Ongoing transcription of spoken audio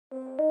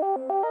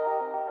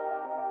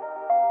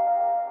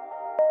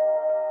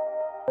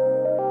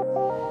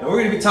we're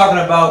going to be talking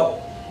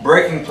about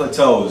breaking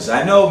plateaus.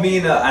 I know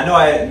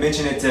I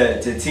mentioned it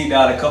to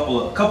T-Dot a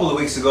couple of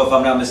weeks ago, if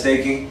I'm not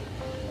mistaken.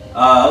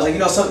 I was like,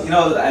 I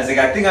was like,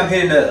 I think I'm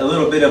hitting a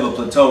little bit of a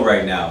plateau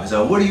right now.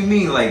 So what do you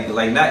mean,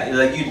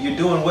 you're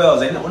doing well? I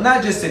was like, no, well,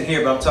 not just in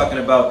here, but I'm talking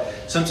about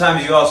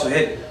sometimes you also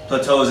hit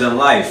plateaus in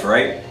life,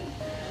 right?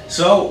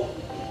 So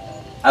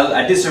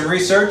I did some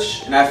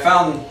research and I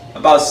found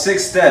about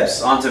 6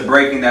 steps onto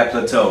breaking that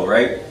plateau,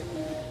 right?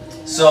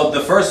 So the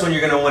first one you're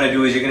gonna want to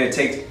do is you're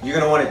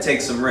gonna want to take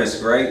some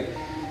risk, right?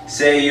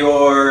 Say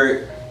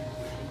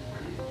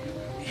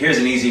here's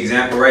an easy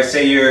example, right?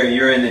 Say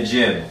you're in the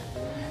gym.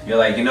 You're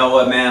like, you know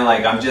what, man?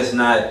 Like I'm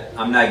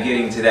not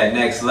getting to that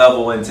next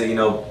level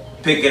into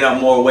picking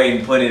up more weight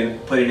and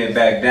putting it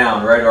back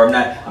down, right? Or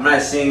I'm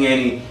not seeing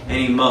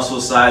any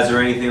muscle size or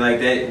anything like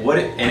that.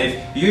 And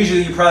if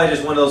usually you're probably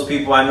just one of those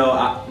people I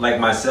know, like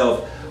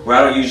myself, where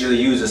I don't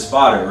usually use a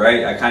spotter,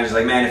 right? I kind of just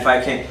like, man, if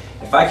I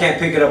can't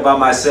pick it up by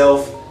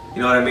myself,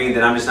 you know what I mean,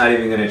 then I'm just not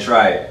even gonna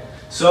try it.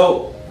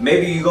 So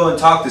maybe you go and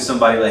talk to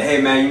somebody like,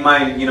 hey man, you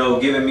mind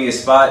giving me a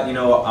spot?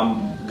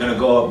 I'm gonna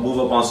move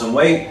up on some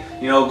weight.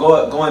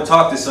 Go and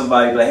talk to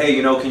somebody like,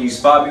 hey, can you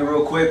spot me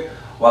real quick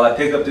while I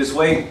pick up this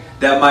weight?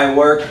 That might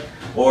work.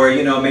 Or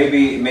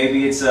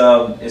maybe it's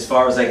as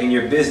far as like in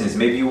your business,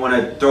 maybe you want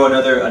to throw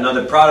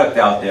another product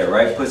out there,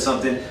 right? Put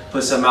something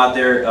out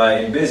there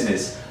in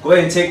business. Go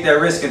ahead and take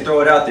that risk and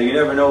throw it out there. You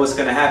never know what's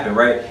going to happen,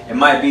 right? It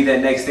might be that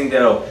next thing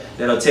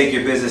that'll take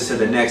your business to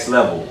the next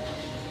level.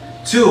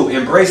 2,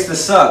 embrace the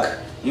suck.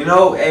 And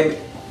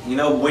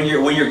when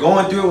you're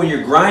going through it, when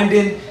you're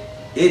grinding,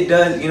 it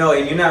does, and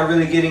you're not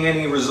really getting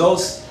any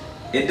results,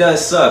 it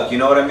does suck. You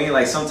know what I mean?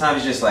 Like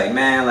sometimes you're just like,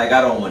 man, like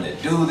I don't want to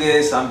do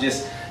this. I'm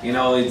just,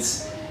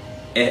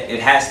 it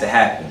has to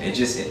happen.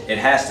 It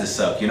has to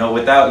suck.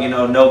 Without,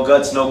 no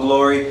guts, no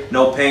glory,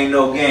 no pain,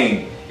 no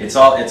gain. It's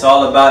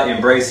all about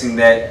embracing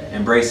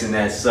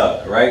that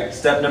suck, right?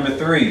 Step number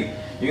 3,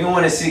 you're gonna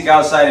want to seek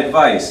outside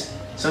advice.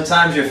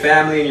 Sometimes your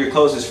family and your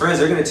closest friends,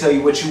 they're gonna tell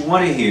you what you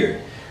want to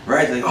hear,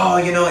 right? Like, oh,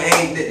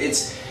 hey,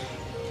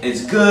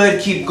 it's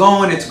good, keep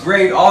going, it's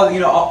great, all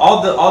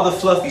the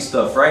fluffy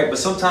stuff, right? But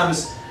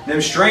sometimes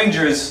them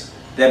strangers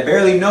that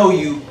barely know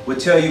you would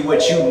tell you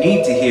what you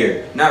need to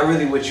hear, not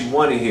really what you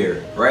want to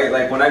hear, right?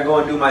 Like when I go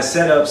and do my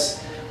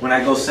setups, when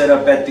I go set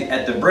up at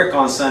the brick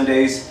on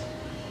Sundays,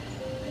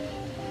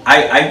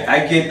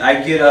 I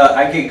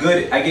get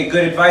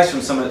good advice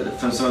from some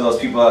of those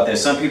people out there.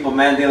 Some people,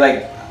 man,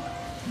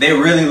 they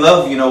really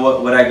love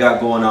what I got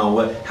going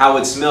on, how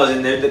it smells,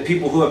 and they're the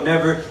people who have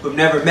never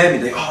met me.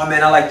 They, oh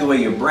man, I like the way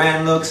your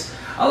brand looks,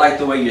 I like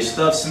the way your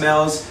stuff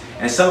smells.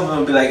 And some of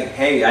them be like,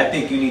 hey, I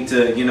think you need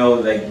to,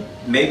 like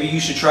maybe you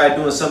should try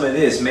doing some of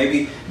this,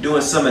 maybe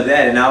doing some of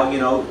that, and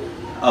I'll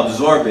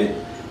absorb it,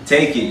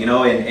 take it,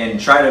 and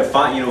try to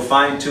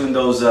fine tune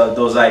those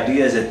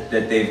ideas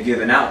that they've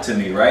given out to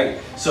me, right?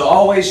 So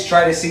always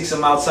try to seek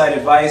some outside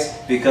advice,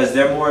 because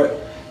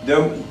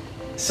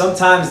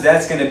sometimes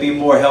that's going to be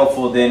more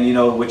helpful than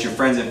what your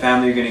friends and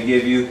family are going to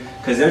give you,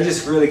 because they're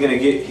just really going to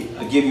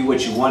give you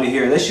what you want to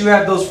hear. Unless you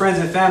have those friends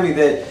and family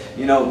that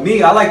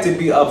me, I like to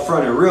be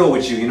upfront and real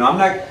with you.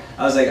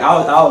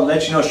 I'll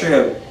let you know straight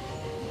up.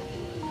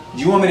 Do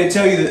you want me to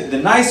tell you the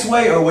nice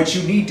way or what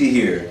you need to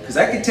hear? Because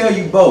I can tell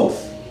you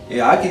both.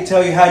 Yeah, I can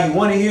tell you how you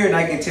want to hear, and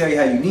I can tell you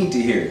how you need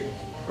to hear,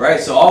 right?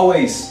 So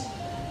always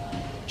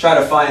try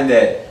to find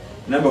that.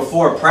 Number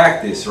 4,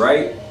 practice,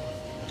 right?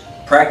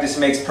 Practice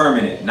makes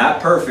permanent.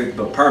 Not perfect,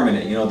 but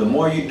permanent. The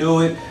more you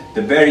do it,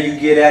 the better you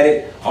get at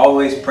it.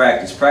 Always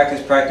practice.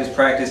 Practice, practice,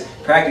 practice.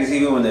 Practice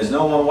even when there's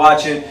no one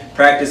watching.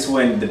 Practice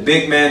when the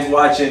big man's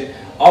watching.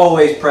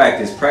 Always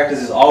practice. Practice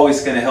is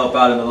always going to help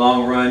out in the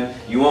long run.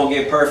 You won't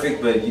get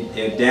perfect, but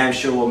it damn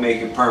sure will make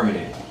it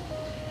permanent.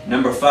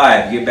 Number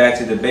 5, get back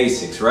to the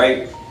basics,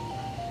 right?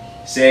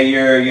 Say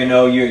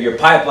your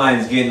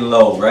pipeline's getting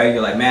low, right?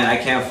 You're like, man, I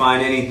can't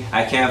find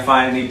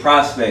any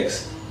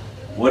prospects.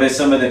 What are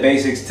some of the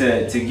basics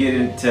to get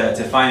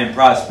into finding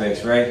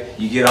prospects, right?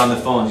 You get on the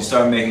phone, you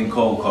start making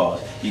cold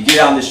calls. You get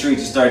out on the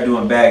streets, you start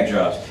doing bag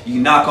drops.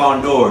 You knock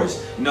on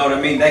doors. You know what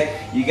I mean?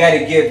 You got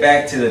to get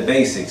back to the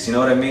basics. You know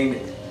what I mean?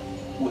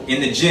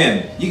 In the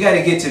gym, you got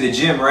to get to the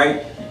gym,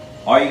 right?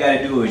 All you got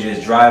to do is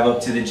just drive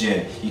up to the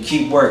gym. You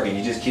keep working.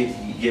 You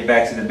get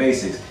back to the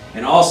basics.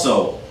 And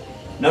also,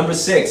 number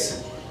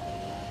 6,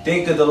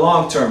 think of the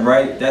long term,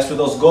 right? That's for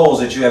those goals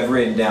that you have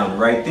written down,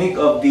 right? Think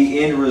of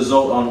the end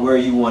result on where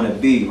you want to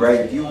be, right?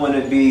 If you want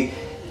to be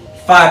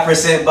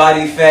 5%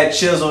 body fat,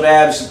 chiseled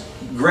abs,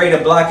 grate a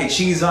block of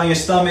cheese on your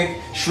stomach,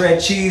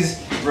 shred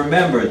cheese,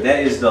 remember, that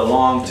is the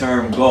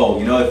long-term goal.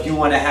 If you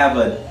want to have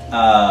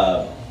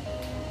a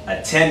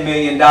 $10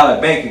 million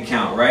bank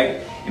account,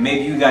 right? And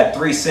maybe you got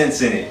 3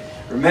 cents in it.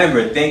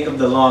 Remember, think of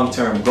the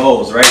long-term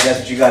goals, right? That's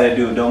what you got to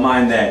do. Don't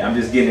mind that. I'm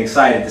just getting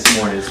excited this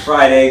morning. It's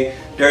Friday,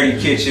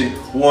 dirty kitchen,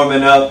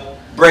 warming up,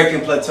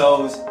 breaking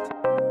plateaus.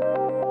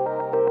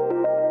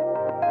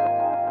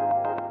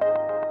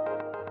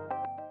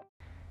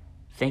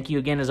 Thank you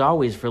again, as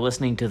always, for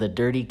listening to the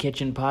Dirty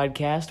Kitchen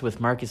Podcast with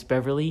Marcus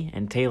Beverly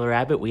and Taylor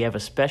Abbott. We have a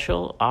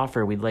special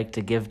offer we'd like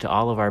to give to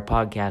all of our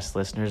podcast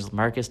listeners.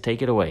 Marcus,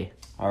 take it away.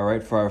 All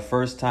right, for our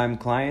first-time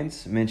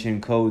clients,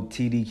 mention code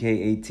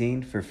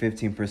TDK18 for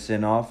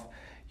 15% off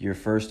your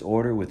first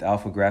order with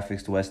Alpha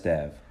Graphics West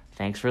Ave.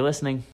 Thanks for listening.